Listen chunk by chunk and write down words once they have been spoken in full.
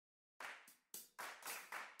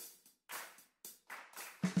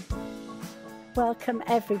Welcome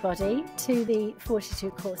everybody to the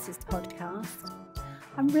 42 Courses podcast.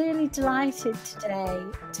 I'm really delighted today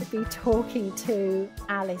to be talking to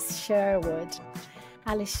Alice Sherwood.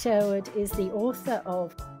 Alice Sherwood is the author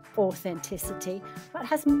of Authenticity, but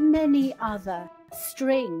has many other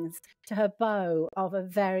strings to her bow of a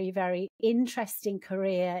very, very interesting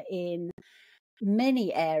career in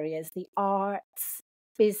many areas: the arts,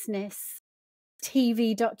 business,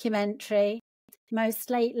 TV documentary, most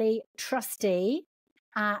lately trustee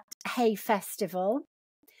at Hay Festival.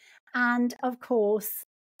 And of course,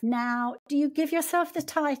 now, do you give yourself the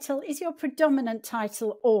title? Is your predominant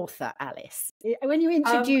title author, Alice, when you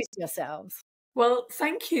introduce yourselves? Well,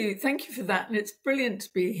 thank you. Thank you for that. And it's brilliant to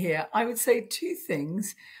be here. I would say two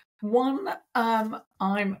things. One,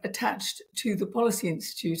 I'm attached to the Policy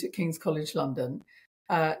Institute at King's College London.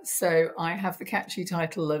 So I have the catchy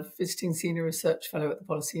title of Visiting Senior Research Fellow at the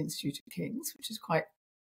Policy Institute at King's, which is quite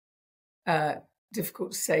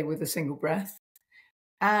difficult to say with a single breath.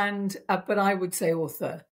 And but I would say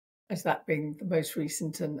author, as that being the most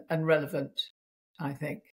recent and relevant, I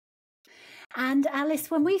think. And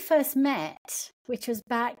Alice, when we first met, which was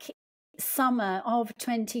back summer of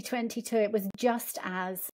 2022, it was just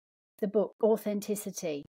as the book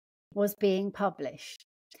Authenticity was being published.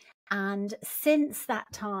 And since that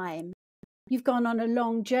time, you've gone on a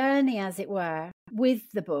long journey, as it were, with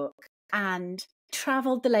the book and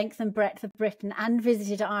travelled the length and breadth of Britain and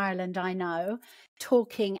visited Ireland, I know,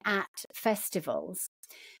 talking at festivals.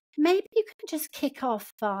 Maybe you can just kick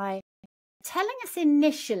off by telling us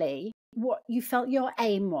initially what you felt your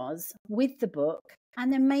aim was with the book,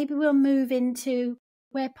 and then maybe we'll move into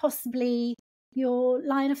where possibly your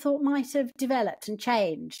line of thought might have developed and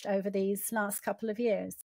changed over these last couple of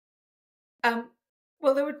years.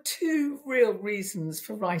 Well, there were two real reasons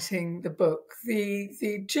for writing the book.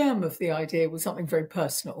 The germ of the idea was something very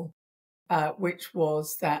personal, which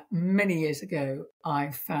was that many years ago, I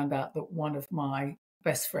found out that one of my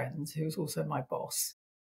best friends, who was also my boss,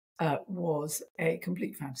 was a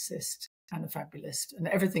complete fantasist and a fabulist. And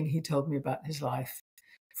everything he told me about his life,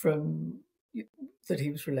 from that he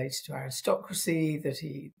was related to aristocracy, that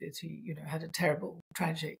he had a terrible,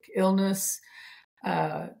 tragic illness,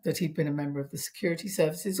 that he'd been a member of the security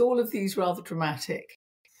services, all of these rather dramatic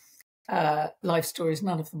life stories,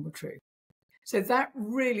 none of them were true. So that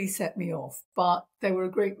really set me off. But there were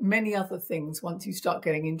a great many other things once you start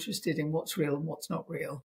getting interested in what's real and what's not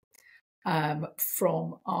real,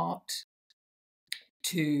 from art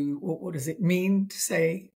to what does it mean to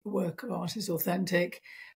say the work of art is authentic,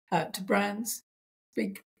 to brands,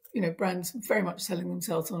 big, brands very much selling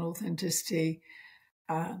themselves on authenticity,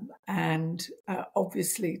 and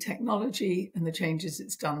obviously technology and the changes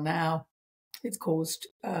it's done now. It's caused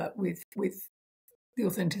with the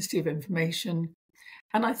authenticity of information.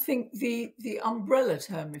 And I think the umbrella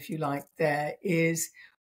term, if you like, there is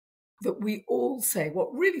that we all say,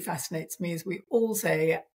 what really fascinates me is we all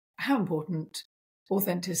say how important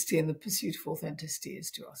authenticity and the pursuit of authenticity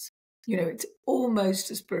is to us. It's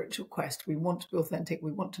almost a spiritual quest. We want to be authentic.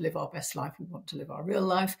 We want to live our best life. We want to live our real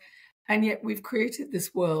life. And yet we've created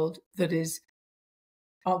this world that is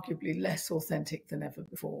arguably less authentic than ever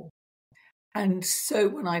before. And so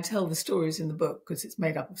when I tell the stories in the book, because it's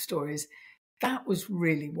made up of stories, that was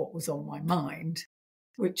really what was on my mind,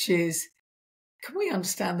 which is, can we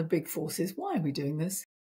understand the big forces? Why are we doing this?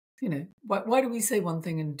 Why do we say one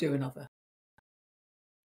thing and do another?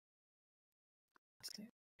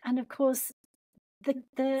 And of course,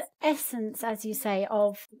 the essence, as you say,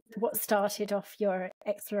 of what started off your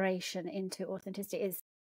exploration into authenticity is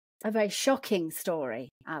a very shocking story,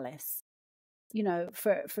 Alice.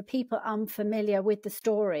 For people unfamiliar with the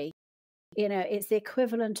story, it's the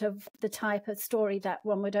equivalent of the type of story that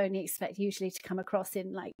one would only expect usually to come across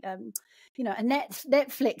in a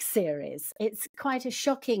Netflix series. It's quite a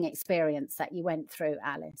shocking experience that you went through,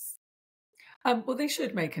 Alice. Well, they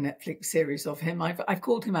should make a Netflix series of him. I've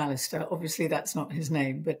called him Alistair. Obviously, that's not his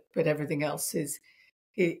name, but everything else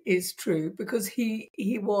is true, because he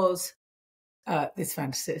was this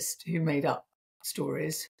fantasist who made up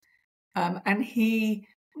stories, and he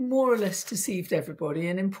more or less deceived everybody.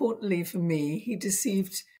 And importantly for me, he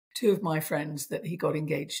deceived two of my friends that he got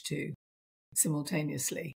engaged to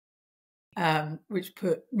simultaneously, which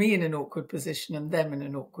put me in an awkward position and them in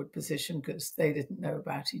an awkward position because they didn't know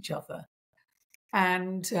about each other.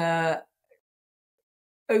 And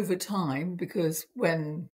over time, because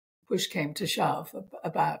when push came to shove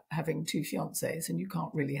about having two fiancés, and you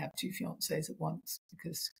can't really have two fiancés at once,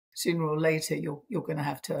 because sooner or later you're going to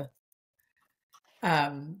have to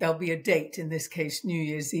there'll be a date, in this case, New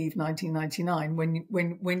Year's Eve 1999,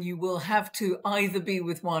 when you will have to either be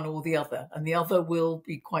with one or the other, and the other will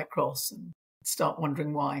be quite cross and start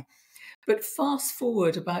wondering why. But fast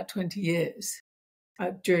forward about 20 years,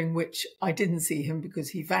 during which I didn't see him because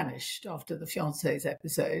he vanished after the Fiancés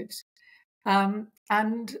episodes.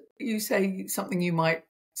 And you say something you might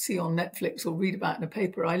see on Netflix or read about in a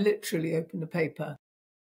paper. I literally opened a paper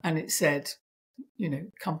and it said,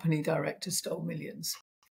 company director stole millions.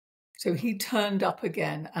 So he turned up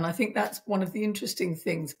again. And I think that's one of the interesting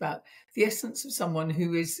things about the essence of someone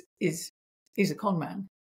who is a con man,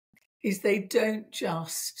 is they don't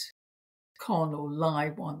just con or lie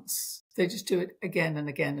once. They just do it again and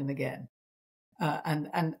again and again.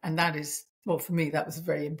 And that is, well, for me, that was a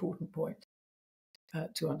very important point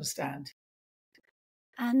to understand.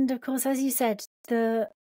 And of course, as you said, the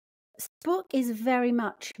book is very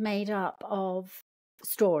much made up of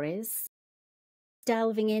stories,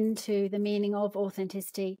 delving into the meaning of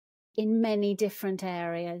authenticity in many different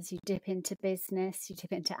areas. You dip into business, you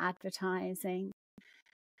dip into advertising.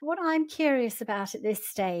 What I'm curious about at this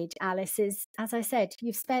stage, Alice, is, as I said,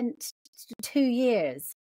 you've spent 2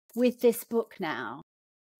 years with this book now,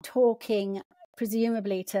 talking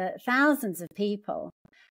presumably to thousands of people.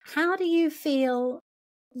 How do you feel?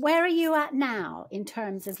 Where are you at now in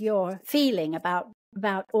terms of your feeling about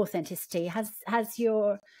authenticity? Have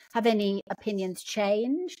any opinions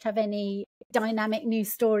changed? Have any dynamic new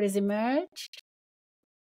stories emerged?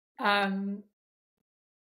 Have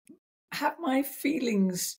my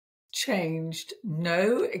feelings changed?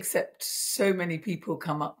 No, except so many people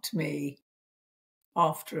come up to me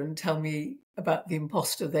after and tell me about the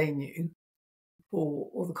imposter they knew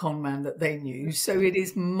or the con man that they knew. So it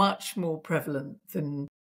is much more prevalent than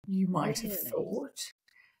you might have thought.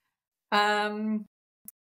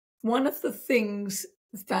 One of the things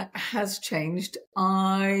that has changed,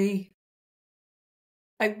 what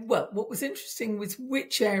was interesting was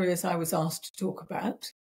which areas I was asked to talk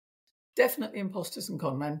about. Definitely imposters and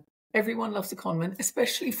con men. Everyone loves a con man,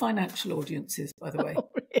 especially financial audiences, by the way. Oh,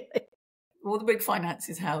 really? All the big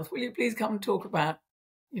finances house. Will you please come and talk about,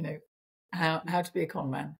 how to be a con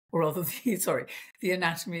man, or rather, the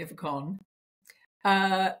anatomy of a con.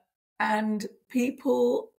 And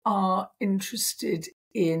people are interested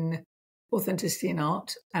in authenticity in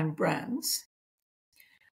art and brands.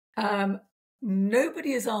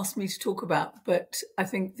 Nobody has asked me to talk about, but I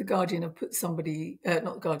think The Guardian have put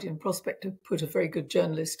Prospect have put a very good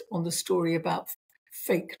journalist on the story about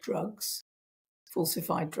fake drugs,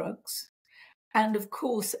 falsified drugs. And of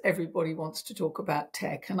course, everybody wants to talk about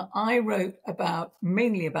tech. And I wrote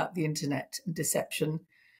mainly about the internet and deception.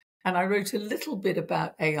 And I wrote a little bit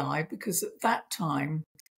about AI because at that time,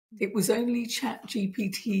 it was only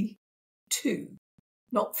ChatGPT 2,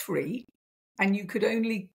 not 3. And you could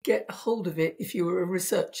only get hold of it if you were a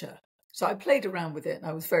researcher. So I played around with it and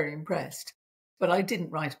I was very impressed. But I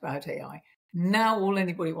didn't write about AI. Now all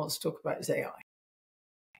anybody wants to talk about is AI.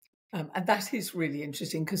 And that is really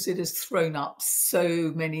interesting because it has thrown up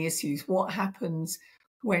so many issues. What happens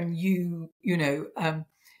when you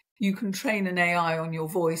can train an AI on your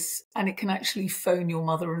voice and it can actually phone your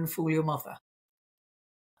mother and fool your mother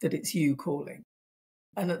that it's you calling?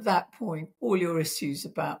 And at that point, all your issues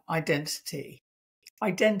about identity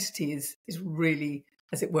is really,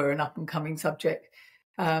 as it were, an up-and-coming subject,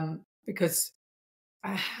 because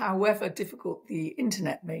however difficult the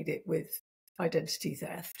internet made it with identity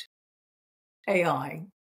theft, AI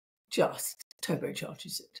just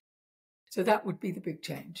turbocharges it. So that would be the big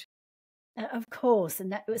change. Of course,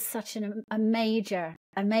 and that was such a major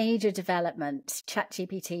development,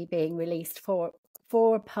 ChatGPT being released for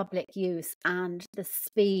public use, and the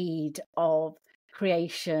speed of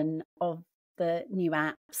creation of the new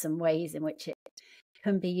apps and ways in which it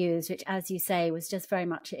can be used, which, as you say, was just very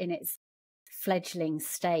much in its fledgling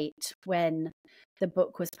state when the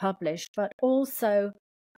book was published. But also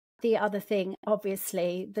the other thing,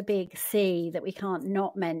 obviously, the big C that we can't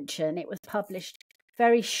not mention, it was published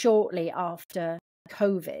very shortly after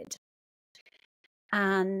COVID.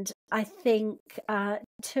 And I think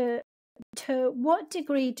to what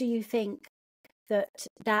degree do you think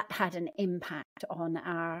that had an impact on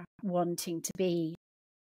our wanting to be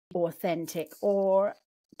authentic? Or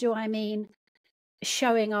do I mean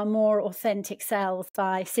showing our more authentic selves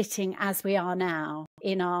by sitting as we are now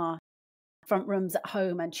in our front rooms at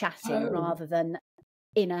home and chatting rather than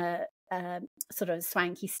in a sort of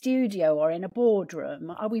swanky studio or in a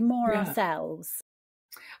boardroom? Are we more ourselves?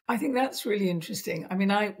 I think that's really interesting. I mean,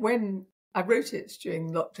 when I wrote it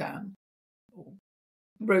during lockdown, or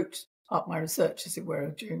wrote up my research, as it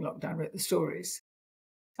were, during lockdown, wrote the stories,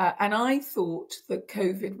 And I thought that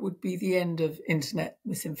COVID would be the end of internet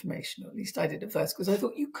misinformation, or at least I did at first, because I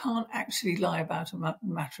thought you can't actually lie about a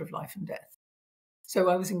matter of life and death. So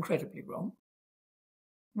I was incredibly wrong.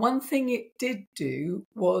 One thing it did do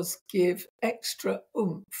was give extra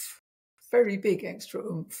oomph, very big extra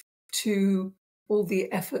oomph, to all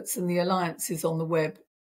the efforts and the alliances on the web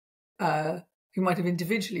who might have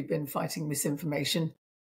individually been fighting misinformation.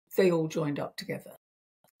 They all joined up together.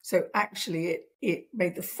 So actually it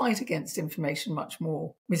made the fight against misinformation much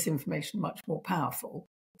more powerful.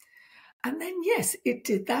 And then, yes, it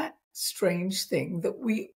did that strange thing that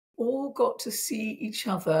we all got to see each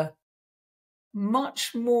other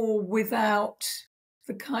much more without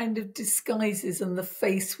the kind of disguises and the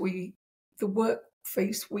work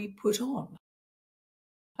face we put on,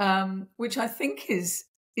 which I think is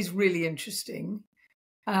really interesting.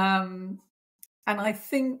 And I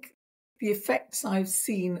think the effects I've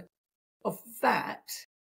seen of that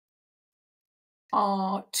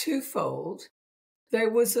are twofold.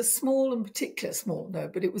 There was a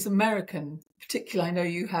but it was American, particularly, I know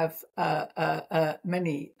you have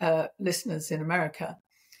many listeners in America,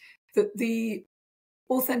 that the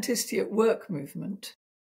authenticity at work movement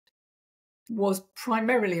was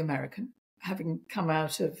primarily American, having come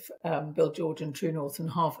out of Bill George and True North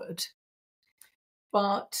and Harvard.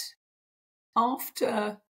 But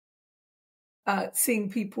after seeing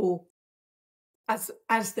people as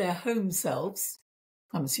their home selves,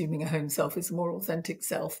 I'm assuming a home self is a more authentic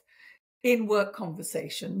self, in work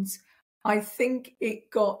conversations, I think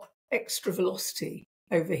it got extra velocity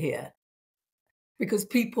over here because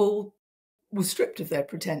people were stripped of their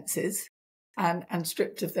pretenses and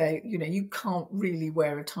stripped of their, you can't really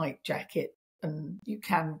wear a tight jacket and you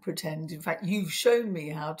can pretend. In fact, you've shown me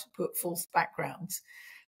how to put false backgrounds,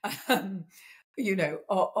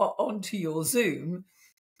 onto your Zoom,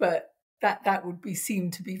 but that would be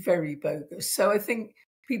seen to be very bogus. So I think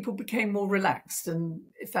people became more relaxed, and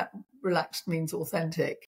if that relaxed means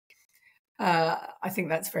authentic, I think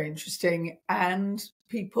that's very interesting. And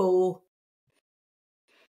people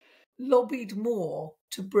lobbied more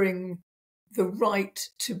to bring the right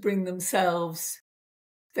to bring themselves,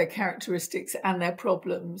 their characteristics and their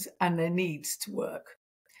problems and their needs to work.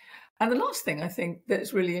 And the last thing I think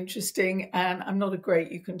that's really interesting, and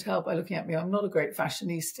you can tell by looking at me, I'm not a great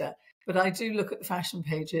fashionista, but I do look at the fashion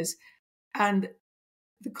pages, and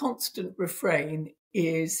the constant refrain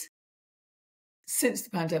is, since the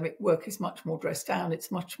pandemic, work is much more dressed down,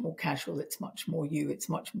 it's much more casual, it's much more it's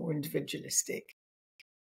much more individualistic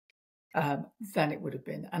than it would have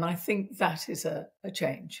been. And I think that is a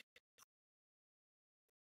change.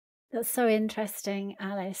 That's so interesting,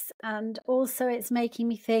 Alice. And also it's making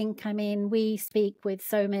me think, we speak with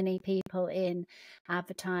so many people in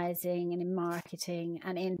advertising and in marketing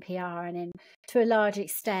and in PR, and to a large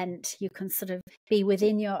extent, you can sort of be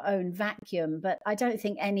within your own vacuum. But I don't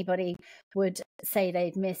think anybody would say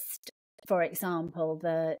they'd missed, for example,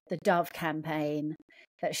 the Dove campaign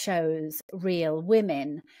that shows real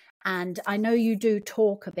women. And I know you do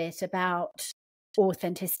talk a bit about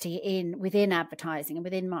authenticity within advertising and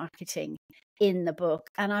within marketing in the book,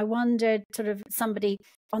 and I wondered, sort of somebody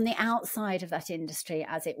on the outside of that industry,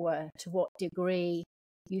 as it were, to what degree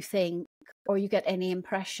you think, or you get any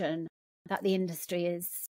impression that the industry is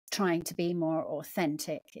trying to be more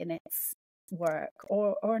authentic in its work,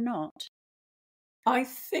 or not. I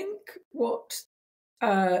think what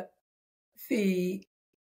the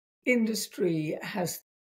industry has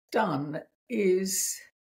done is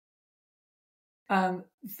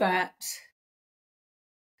that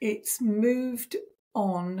it's moved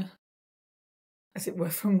on, as it were,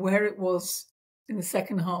 from where it was in the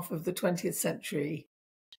second half of the 20th century,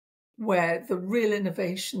 where the real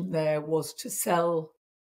innovation there was to sell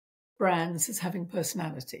brands as having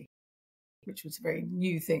personality, which was a very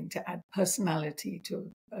new thing, to add personality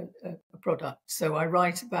to a product. So I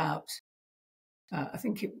write about, I'm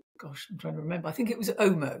trying to remember, I think it was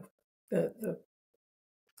Omo, the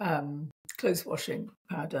clothes washing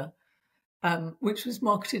powder, which was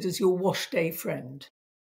marketed as your wash day friend,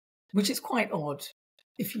 which is quite odd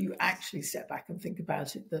if you actually step back and think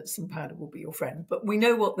about it, that some powder will be your friend. But we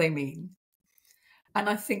know what they mean. And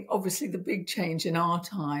I think obviously the big change in our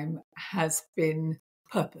time has been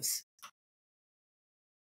purpose,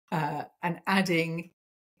 and adding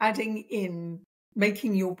in,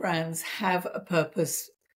 making your brands have a purpose,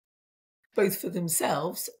 both for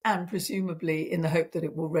themselves and presumably in the hope that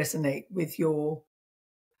it will resonate with your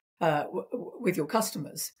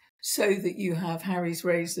customers, so that you have Harry's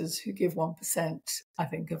Razors who give 1%, I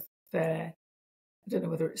think, of their, I don't know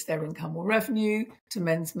whether it's their income or revenue, to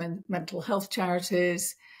men's mental health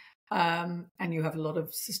charities, and you have a lot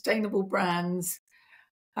of sustainable brands.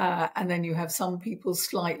 And then you have some people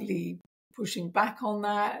slightly pushing back on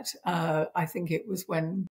that. I think it was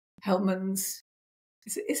when Hellmann's,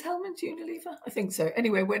 is Hellmann's Unilever? I think so.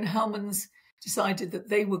 Anyway, when Hellmann's decided that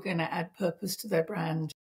they were going to add purpose to their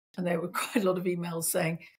brand, and there were quite a lot of emails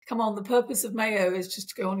saying, come on, the purpose of mayo is just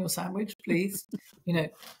to go on your sandwich, please.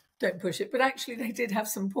 Don't push it. But actually, they did have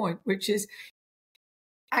some point, which is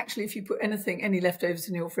actually, if you put any leftovers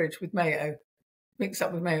in your fridge with mayo, mixed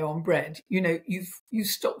up with mayo on bread, you've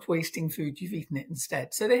stopped wasting food, you've eaten it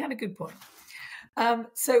instead. So they had a good point.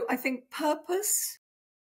 So I think purpose,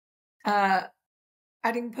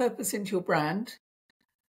 adding purpose into your brand,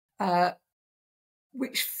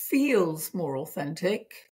 which feels more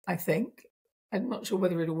authentic, I think. I'm not sure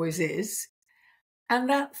whether it always is. And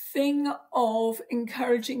that thing of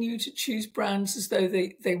encouraging you to choose brands as though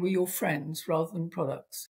they were your friends rather than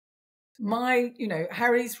products.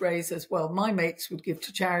 Harry's razors, well, my mates would give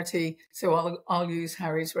to charity, so I'll use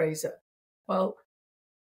Harry's razor. Well,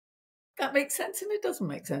 that makes sense and it doesn't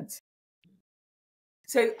make sense.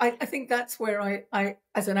 So I think that's where I,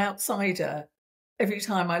 as an outsider, every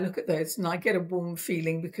time I look at those and I get a warm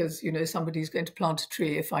feeling because, somebody's going to plant a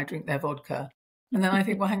tree if I drink their vodka. And then I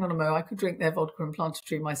think, well, hang on a moment, I could drink their vodka and plant a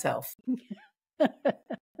tree myself.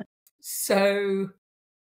 So,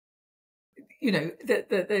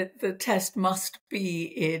 the test must be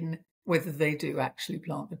in whether they do actually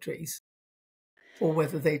plant the trees or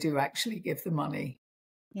whether they do actually give the money.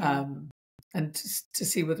 Yeah. And to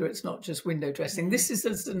see whether it's not just window dressing. This is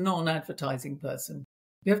as a non-advertising person.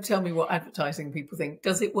 You have to tell me what advertising people think.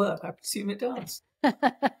 Does it work? I presume it does.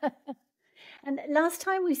 And last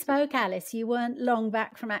time we spoke, Alice, you weren't long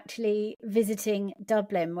back from actually visiting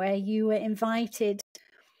Dublin, where you were invited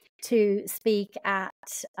to speak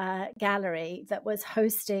at a gallery that was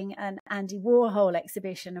hosting an Andy Warhol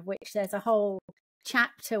exhibition, of which there's a whole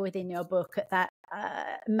chapter within your book at that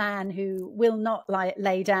man who will not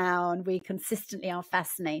lay down. We consistently are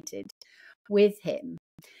fascinated with him.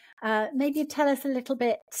 Maybe tell us a little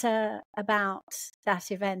bit about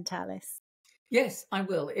that event, Alice. Yes, I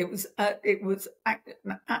will. It was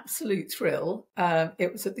an absolute thrill.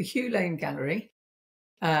 It was at the Hugh Lane Gallery,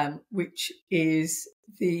 which is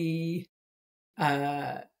the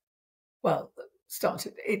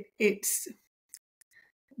it's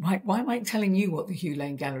why am I telling you what the Hugh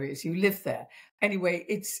Lane Gallery is? You live there. Anyway,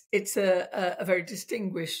 it's a very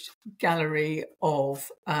distinguished gallery of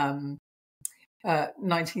 19th,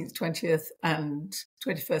 20th and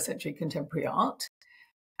 21st century contemporary art.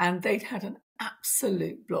 And they'd had an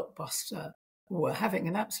absolute blockbuster, were having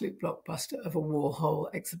an absolute blockbuster of a Warhol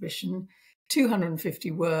exhibition, 250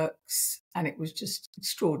 works, and it was just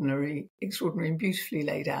extraordinary and beautifully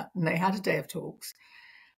laid out. And they had a day of talks.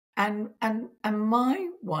 And my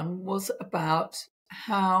one was about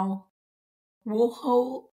how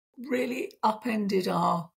Warhol really upended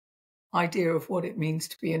our idea of what it means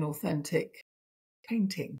to be an authentic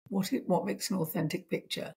painting, what makes an authentic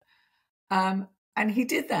picture. And he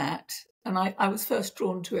did that, and I was first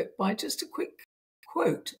drawn to it by just a quick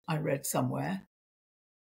quote I read somewhere,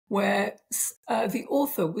 where the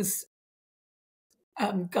author was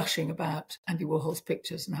gushing about Andy Warhol's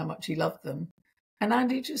pictures and how much he loved them. And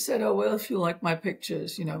Andy just said, oh, well, if you like my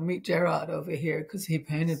pictures, meet Gerard over here because he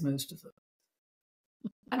painted most of them.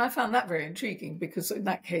 And I found that very intriguing because in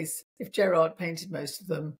that case, if Gerard painted most of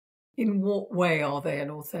them, in what way are they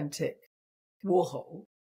an authentic Warhol?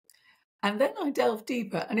 And then I delved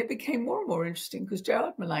deeper and it became more and more interesting because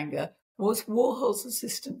Gerard Malanga was Warhol's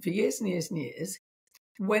assistant for years and years and years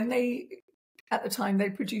when at the time,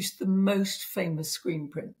 they produced the most famous screen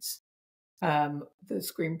prints. The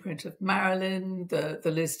screen print of Marilyn, the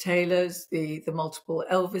Liz Taylors, the multiple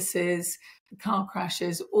Elvises, the car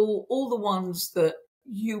crashes, all the ones that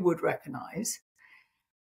you would recognise.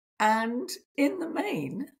 And in the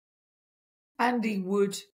main, Andy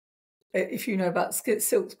would, if you know about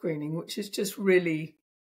silk screening, which is just really,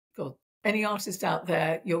 God, any artist out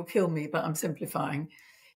there, you'll kill me, but I'm simplifying,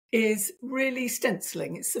 is really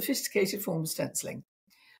stenciling. It's sophisticated form of stenciling.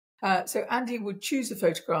 So Andy would choose a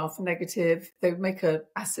photograph, a negative, they would make an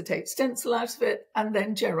acetate stencil out of it, and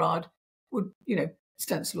then Gerard would,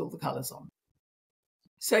 stencil all the colours on.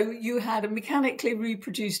 So you had a mechanically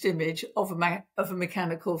reproduced image of a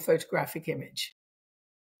mechanical photographic image.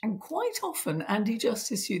 And quite often, Andy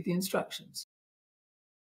just issued the instructions.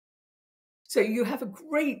 So you have a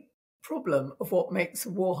great problem of what makes a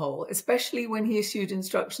Warhol, especially when he issued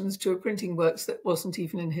instructions to a printing works that wasn't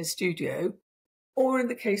even in his studio. Or in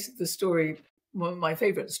the case of the story, one of my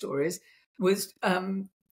favourite stories, was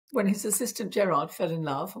when his assistant Gerard fell in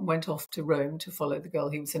love and went off to Rome to follow the girl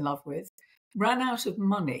he was in love with, ran out of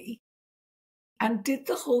money and did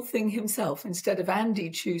the whole thing himself. Instead of Andy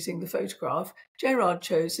choosing the photograph, Gerard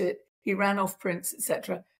chose it, he ran off prints,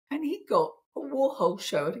 etc. And he got a Warhol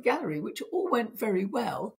show at a gallery, which all went very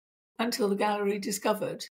well until the gallery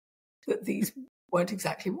discovered that these weren't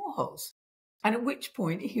exactly Warhols. And at which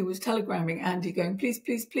point he was telegramming Andy going, please,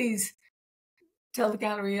 please, please tell the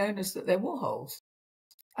gallery owners that they're Warhols.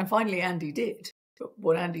 And finally Andy did. But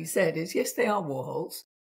what Andy said is, yes, they are Warhols,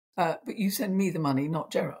 but you send me the money,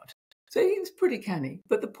 not Gerard. So he was pretty canny.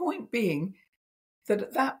 But the point being that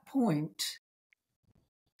at that point,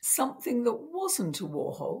 something that wasn't a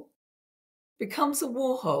Warhol becomes a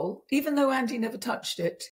Warhol, even though Andy never touched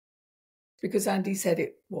it, because Andy said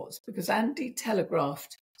it was. Because Andy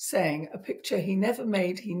telegraphed saying a picture he never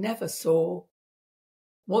made, he never saw,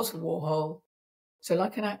 was a Warhol. So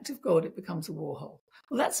like an act of God, it becomes a Warhol.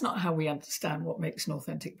 Well, that's not how we understand what makes an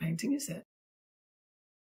authentic painting, is it?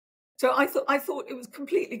 So I thought it was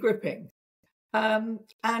completely gripping. And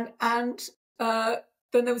then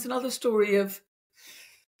there was another story of,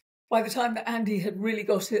 by the time that Andy had really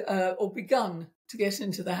got it, or begun to get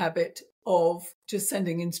into the habit of just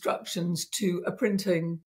sending instructions to a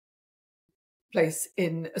printing place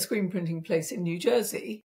a screen printing place in New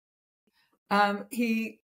Jersey,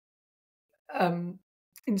 he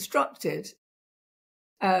instructed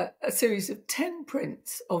a series of 10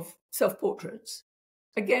 prints of self-portraits,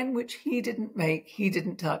 again, which he didn't make, he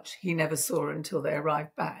didn't touch, he never saw until they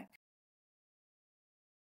arrived back.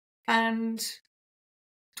 And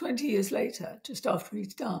 20 years later, just after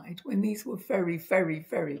he'd died, when these were very, very,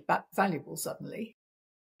 very valuable suddenly,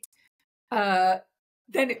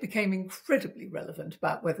 then it became incredibly relevant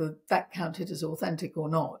about whether that counted as authentic or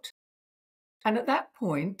not. And at that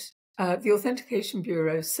point, the Authentication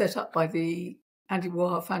Bureau set up by the Andy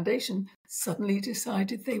Warhol Foundation suddenly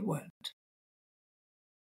decided they weren't.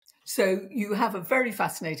 So you have a very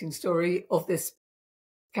fascinating story of this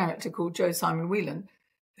character called Joe Simon Whelan,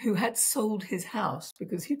 who had sold his house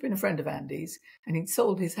because he'd been a friend of Andy's, and he'd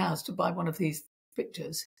sold his house to buy one of these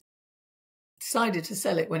pictures, decided to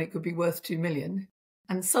sell it when it could be worth $2 million.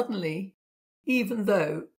 And suddenly, even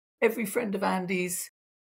though every friend of Andy's,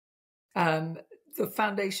 the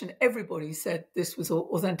foundation, everybody said this was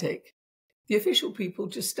authentic, the official people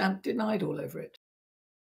just stamped denied all over it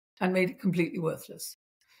and made it completely worthless.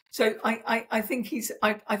 So I think he's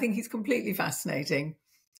completely fascinating.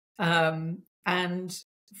 And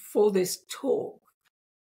for this talk,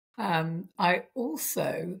 I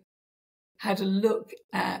also had a look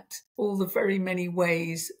at all the very many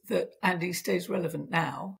ways that Andy stays relevant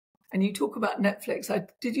now. And you talk about Netflix.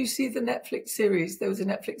 Did you see the Netflix series? There was a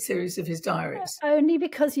Netflix series of his diaries. Only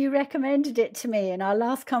because you recommended it to me in our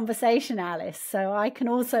last conversation, Alice. So I can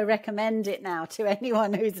also recommend it now to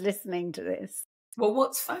anyone who's listening to this. Well,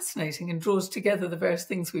 what's fascinating and draws together the various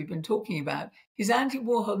things we've been talking about is Andy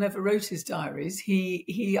Warhol never wrote his diaries.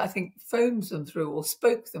 He I think, phoned them through or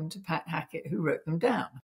spoke them to Pat Hackett, who wrote them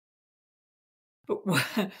down. But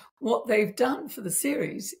what they've done for the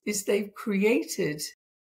series is they've created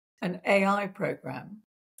an AI program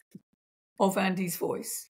of Andy's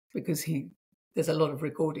voice, because there's a lot of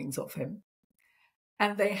recordings of him.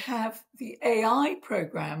 And they have the AI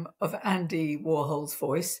program of Andy Warhol's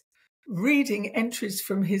voice reading entries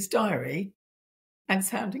from his diary and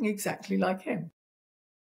sounding exactly like him,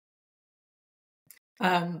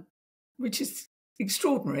 which is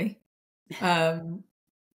extraordinary, that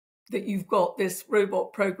you've got this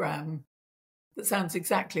robot program that sounds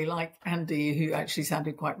exactly like Andy, who actually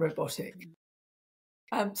sounded quite robotic.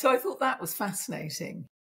 So I thought that was fascinating,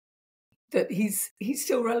 that he's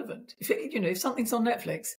still relevant. If something's on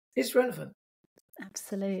Netflix, it's relevant.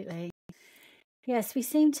 Absolutely. Yes, we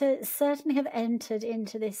seem to certainly have entered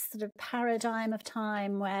into this sort of paradigm of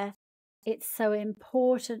time where it's so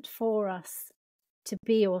important for us to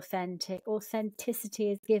be authentic. Authenticity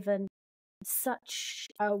is given such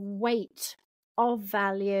a weight of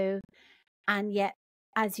value, and yet,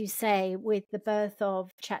 as you say, with the birth of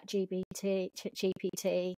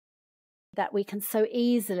ChatGPT, that we can so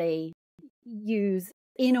easily use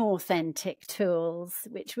inauthentic tools,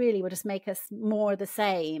 which really will just make us more the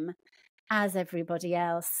same as everybody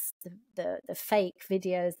else. The fake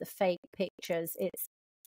videos, the fake pictures. It's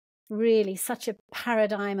really such a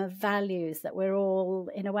paradigm of values that we're all,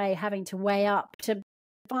 in a way, having to weigh up to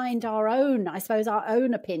find our own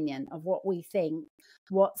opinion of what we think,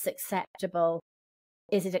 what's acceptable.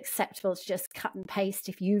 Is it acceptable to just cut and paste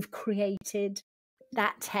if you've created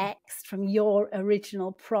that text from your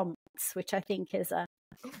original prompts, which I think is a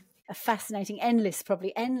a fascinating,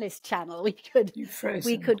 probably endless channel we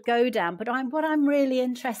could go down. But what I'm really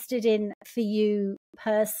interested in for you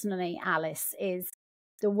personally, Alice, is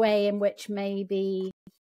the way in which maybe,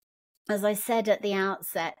 as I said at the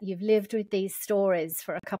outset, you've lived with these stories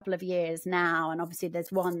for a couple of years now, and obviously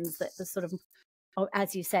there's ones that are sort of,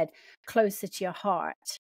 as you said, closer to your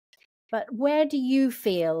heart. But where do you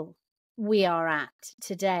feel we are at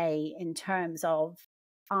today in terms of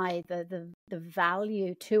either the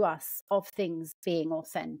value to us of things being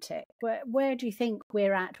authentic? Where do you think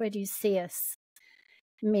we're at? Where do you see us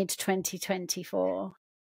mid-2024?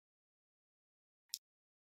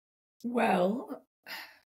 Well,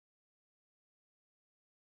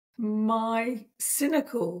 my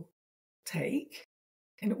cynical take,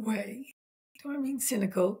 in a way, do I mean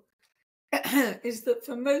cynical, is that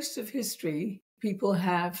for most of history, people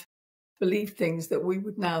have believed things that we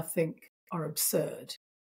would now think are absurd.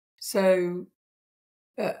 So,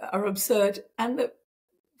 are absurd and that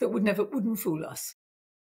wouldn't fool us.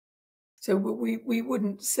 So we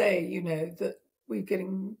wouldn't say, that we're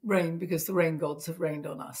getting rain because the rain gods have rained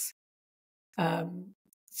on us.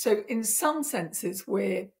 So in some senses,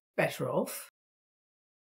 we're better off.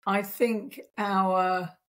 I think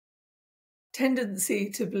our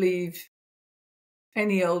tendency to believe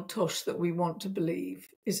any old tosh that we want to believe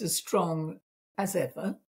is as strong as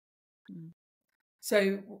ever. Mm.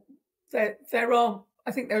 So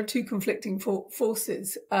I think there are two conflicting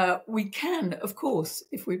forces. We can, of course,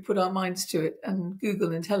 if we put our minds to it and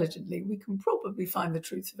Google intelligently, we can probably find the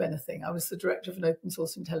truth of anything. I was the director of an open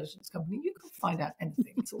source intelligence company. You can find out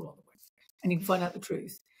anything. It's all on the web. And you can find out the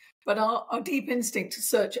truth. But our deep instinct to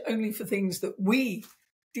search only for things that we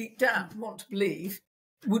deep down want to believe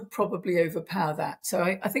would probably overpower that. So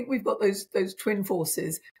I think we've got those twin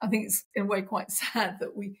forces. I think it's in a way quite sad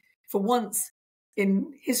that we, for once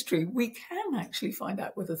in history, we can actually find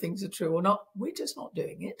out whether things are true or not. We're just not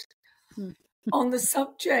doing it. On the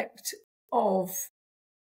subject of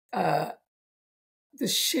the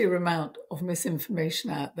sheer amount of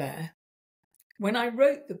misinformation out there, when I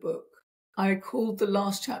wrote the book, I called the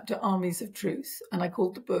last chapter Armies of Truth, and I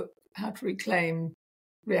called the book How to Reclaim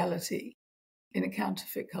Reality in a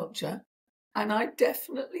Counterfeit Culture. And I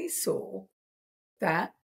definitely saw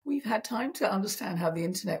that we've had time to understand how the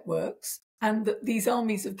internet works, and that these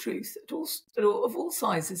armies of truth of all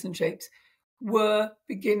sizes and shapes were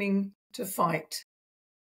beginning to fight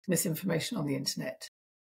misinformation on the internet.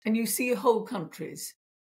 And you see whole countries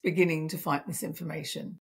beginning to fight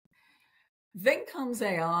misinformation. Then comes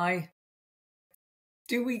AI.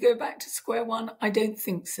 Do we go back to square one? I don't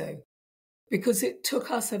think so, because it took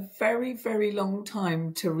us a very, very long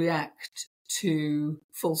time to react to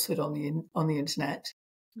falsehood on the internet.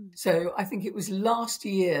 So I think it was last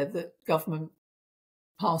year that government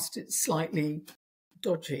passed its slightly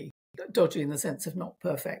dodgy in the sense of not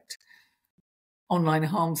perfect, online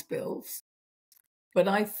harms bills. But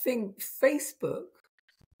I think Facebook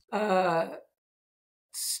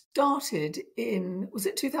started in, was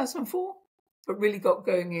it 2004? But really got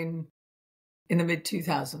going in the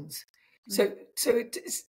mid-2000s. So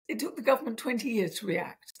it took the government 20 years to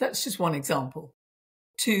react. That's just one example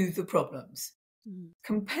to the problems.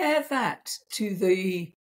 Compare that to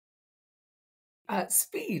the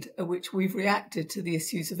speed at which we've reacted to the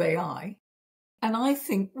issues of AI, and I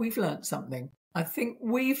think we've learnt something. I think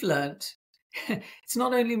we've learnt it's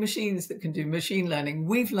not only machines that can do machine learning.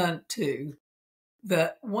 We've learnt too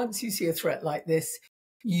that once you see a threat like this,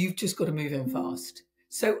 you've just got to move in fast.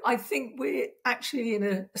 So I think we're actually in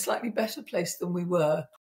a slightly better place than we were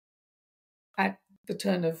at the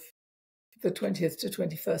turn of the 20th to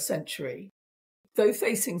 21st century, though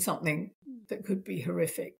facing something that could be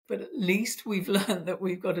horrific. But at least we've learned that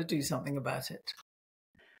we've got to do something about it.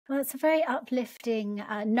 Well, it's a very uplifting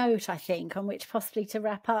note, I think, on which possibly to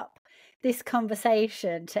wrap up this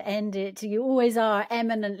conversation, to end it. You always are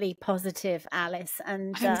eminently positive, Alice.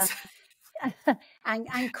 And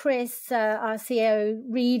and Chris, our CEO,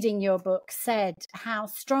 reading your book, said how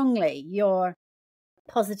strongly your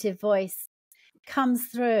positive voice comes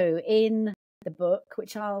through in the book,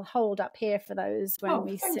 which I'll hold up here for those when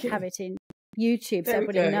we have it in YouTube, so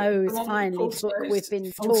everybody knows finally the book we've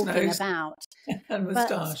been talking about. And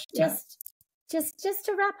moustache. Just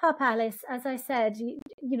to wrap up, Alice, as I said,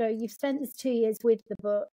 you've spent this 2 years with the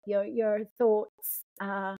book. Your thoughts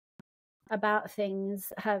about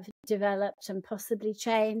things have developed and possibly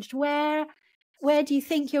changed. Where do you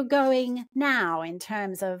think you're going now in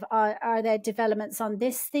terms of, are there developments on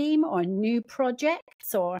this theme or new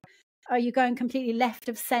projects, or are you going completely left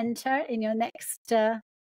of centre in your next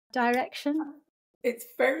direction? It's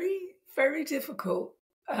very, very difficult.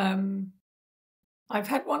 I've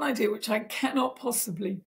had one idea which I cannot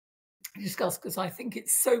possibly discuss because I think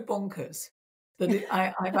it's so bonkers that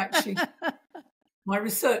I've actually, my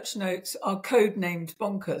research notes are code-named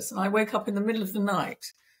bonkers. And I wake up in the middle of the night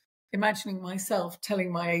imagining myself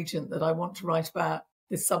telling my agent that I want to write about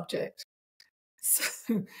this subject.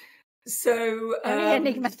 So very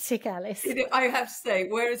enigmatic, Alice. I have to say,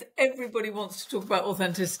 whereas everybody wants to talk about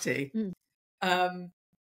authenticity,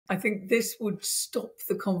 I think this would stop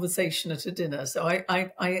the conversation at a dinner. So I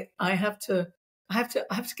have to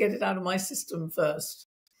get it out of my system first.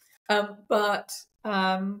 But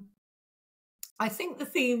I think the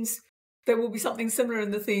themes, there will be something similar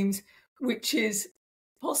in the themes, which is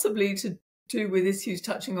possibly to do with issues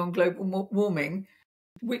touching on global warming,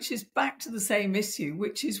 which is back to the same issue,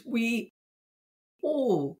 which is we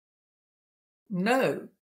all know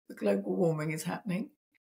that global warming is happening.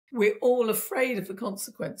 We're all afraid of the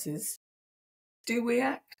consequences. Do we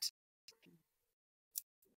act?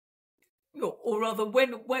 Or rather,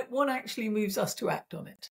 what actually moves us to act on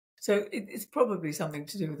it? So it's probably something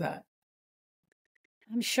to do with that.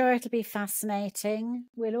 I'm sure it'll be fascinating.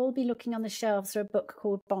 We'll all be looking on the shelves for a book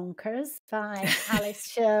called Bonkers by Alice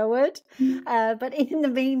Sherwood. But in the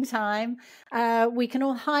meantime, we can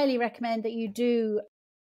all highly recommend that you do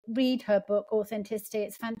read her book, Authenticity.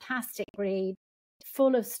 It's a fantastic read,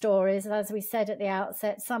 full of stories. As we said at the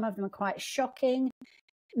outset, some of them are quite shocking,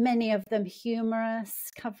 many of them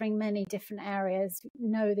humorous, covering many different areas.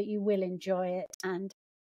 Know that you will enjoy it. And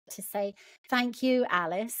to say thank you,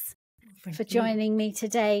 Alice, for joining me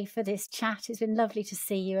today for this chat. It's been lovely to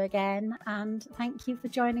see you again, and thank you for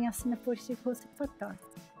joining us in the 42 Courses podcast.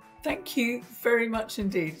 Thank you very much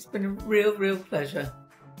indeed. It's been a real pleasure.